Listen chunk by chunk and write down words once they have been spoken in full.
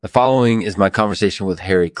The following is my conversation with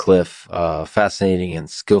Harry Cliff, a fascinating and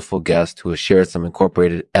skillful guest who has shared some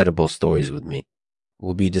incorporated edible stories with me.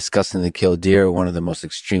 We'll be discussing the killdeer, one of the most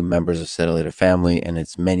extreme members of Cedillas family, and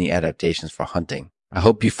its many adaptations for hunting. I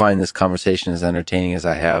hope you find this conversation as entertaining as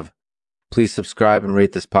I have. Please subscribe and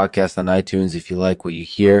rate this podcast on iTunes if you like what you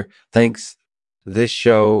hear. Thanks. This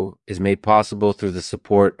show is made possible through the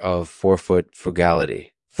support of 4-Foot Frugality.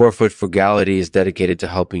 4-Foot Frugality is dedicated to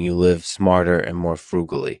helping you live smarter and more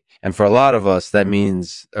frugally. And for a lot of us, that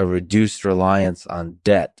means a reduced reliance on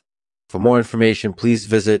debt. For more information, please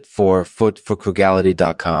visit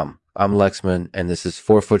 4footforfrugality.com. I'm Lexman, and this is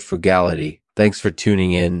 4-Foot Frugality. Thanks for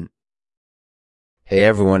tuning in. Hey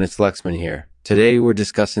everyone, it's Lexman here. Today we're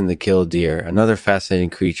discussing the killdeer, another fascinating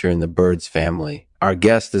creature in the birds family. Our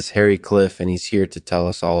guest is Harry Cliff, and he's here to tell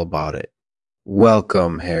us all about it.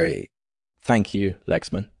 Welcome, Harry. Thank you,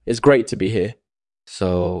 Lexman. It's great to be here.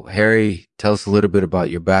 So, Harry, tell us a little bit about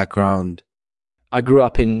your background. I grew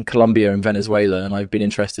up in Colombia and Venezuela, and I've been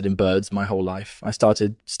interested in birds my whole life. I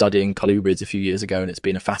started studying Colubrids a few years ago, and it's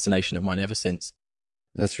been a fascination of mine ever since.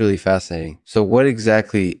 That's really fascinating. So what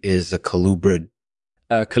exactly is a colubrid?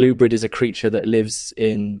 A colubrid is a creature that lives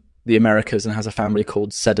in the Americas and has a family called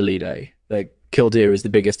Cedillidae. The killdeer is the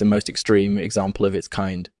biggest and most extreme example of its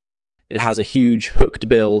kind. It has a huge hooked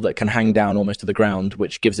bill that can hang down almost to the ground,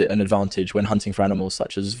 which gives it an advantage when hunting for animals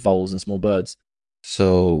such as voles and small birds.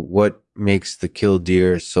 So what makes the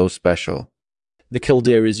killdeer so special? The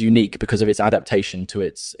killdeer is unique because of its adaptation to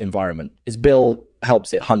its environment. Its bill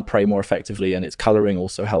helps it hunt prey more effectively, and its coloring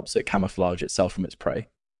also helps it camouflage itself from its prey.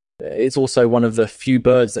 It's also one of the few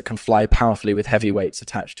birds that can fly powerfully with heavy weights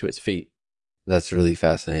attached to its feet. That's really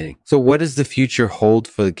fascinating. So what does the future hold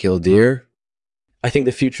for the killdeer? I think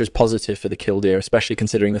the future is positive for the killdeer, especially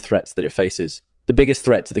considering the threats that it faces. The biggest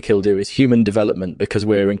threat to the killdeer is human development because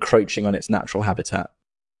we're encroaching on its natural habitat.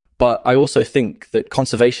 But I also think that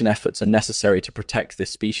conservation efforts are necessary to protect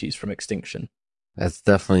this species from extinction. That's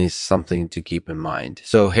definitely something to keep in mind.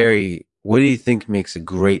 So, Harry, what do you think makes a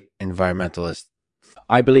great environmentalist?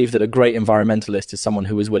 I believe that a great environmentalist is someone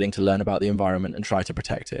who is willing to learn about the environment and try to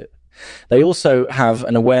protect it. They also have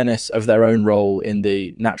an awareness of their own role in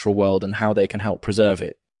the natural world and how they can help preserve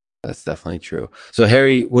it. That's definitely true. So,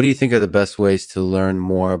 Harry, what do you think are the best ways to learn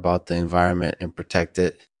more about the environment and protect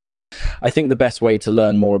it? I think the best way to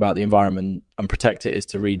learn more about the environment and protect it is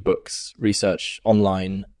to read books, research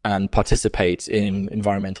online, and participate in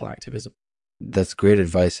environmental activism. That's great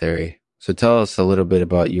advice, Harry. So tell us a little bit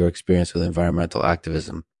about your experience with environmental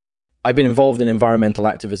activism. I've been involved in environmental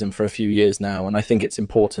activism for a few years now, and I think it's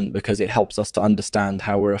important because it helps us to understand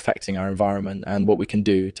how we're affecting our environment and what we can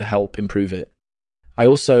do to help improve it. I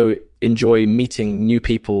also enjoy meeting new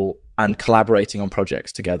people and collaborating on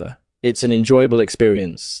projects together. It's an enjoyable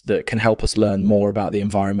experience that can help us learn more about the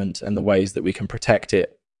environment and the ways that we can protect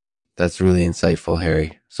it. That's really insightful,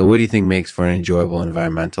 Harry. So what do you think makes for an enjoyable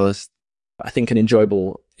environmentalist? I think an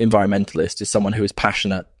enjoyable environmentalist is someone who is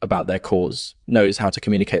passionate about their cause, knows how to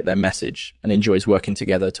communicate their message, and enjoys working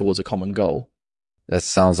together towards a common goal. That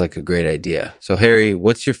sounds like a great idea. So, Harry,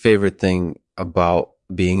 what's your favorite thing about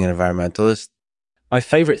being an environmentalist? My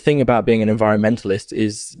favorite thing about being an environmentalist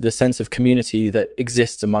is the sense of community that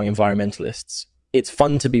exists among environmentalists. It's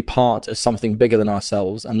fun to be part of something bigger than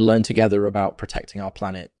ourselves and learn together about protecting our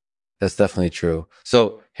planet. That's definitely true.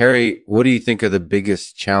 So, Harry, what do you think are the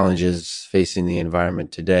biggest challenges facing the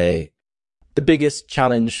environment today? The biggest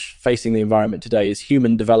challenge facing the environment today is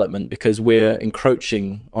human development because we're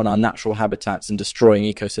encroaching on our natural habitats and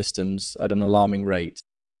destroying ecosystems at an alarming rate.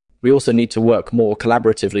 We also need to work more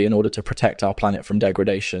collaboratively in order to protect our planet from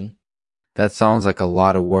degradation. That sounds like a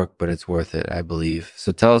lot of work, but it's worth it, I believe.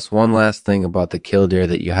 So tell us one last thing about the killdeer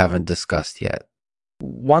that you haven't discussed yet.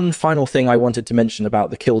 One final thing I wanted to mention about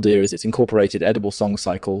the killdeer is its incorporated edible song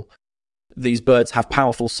cycle. These birds have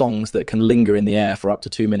powerful songs that can linger in the air for up to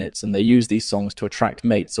 2 minutes, and they use these songs to attract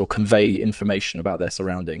mates or convey information about their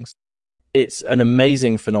surroundings. It's an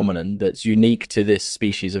amazing phenomenon that's unique to this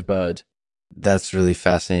species of bird. That's really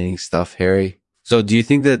fascinating stuff, Harry. So do you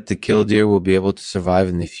think that the killdeer will be able to survive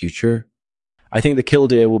in the future? I think the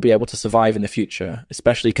killdeer will be able to survive in the future,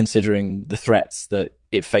 especially considering the threats that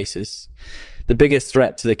it faces. The biggest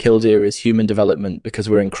threat to the killdeer is human development because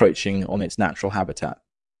we're encroaching on its natural habitat.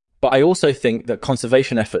 But I also think that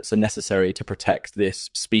conservation efforts are necessary to protect this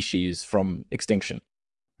species from extinction.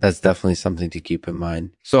 That's definitely something to keep in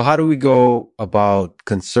mind. So how do we go about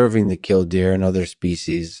conserving the killdeer and other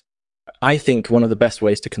species? I think one of the best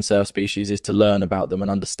ways to conserve species is to learn about them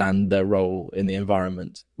and understand their role in the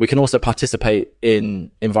environment. We can also participate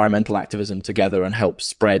in environmental activism together and help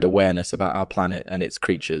spread awareness about our planet and its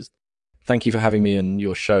creatures. Thank you for having me on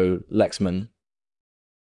your show, Lexman.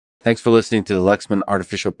 Thanks for listening to the Lexman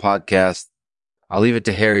Artificial Podcast. I'll leave it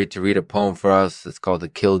to Harry to read a poem for us. It's called The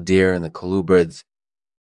Killdeer and the Colubrids.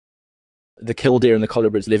 The killdeer and the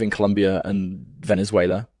colubrids live in Colombia and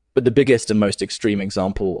Venezuela, but the biggest and most extreme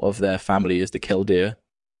example of their family is the killdeer.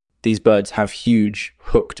 These birds have huge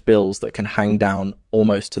hooked bills that can hang down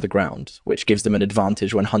almost to the ground, which gives them an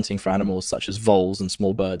advantage when hunting for animals such as voles and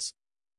small birds.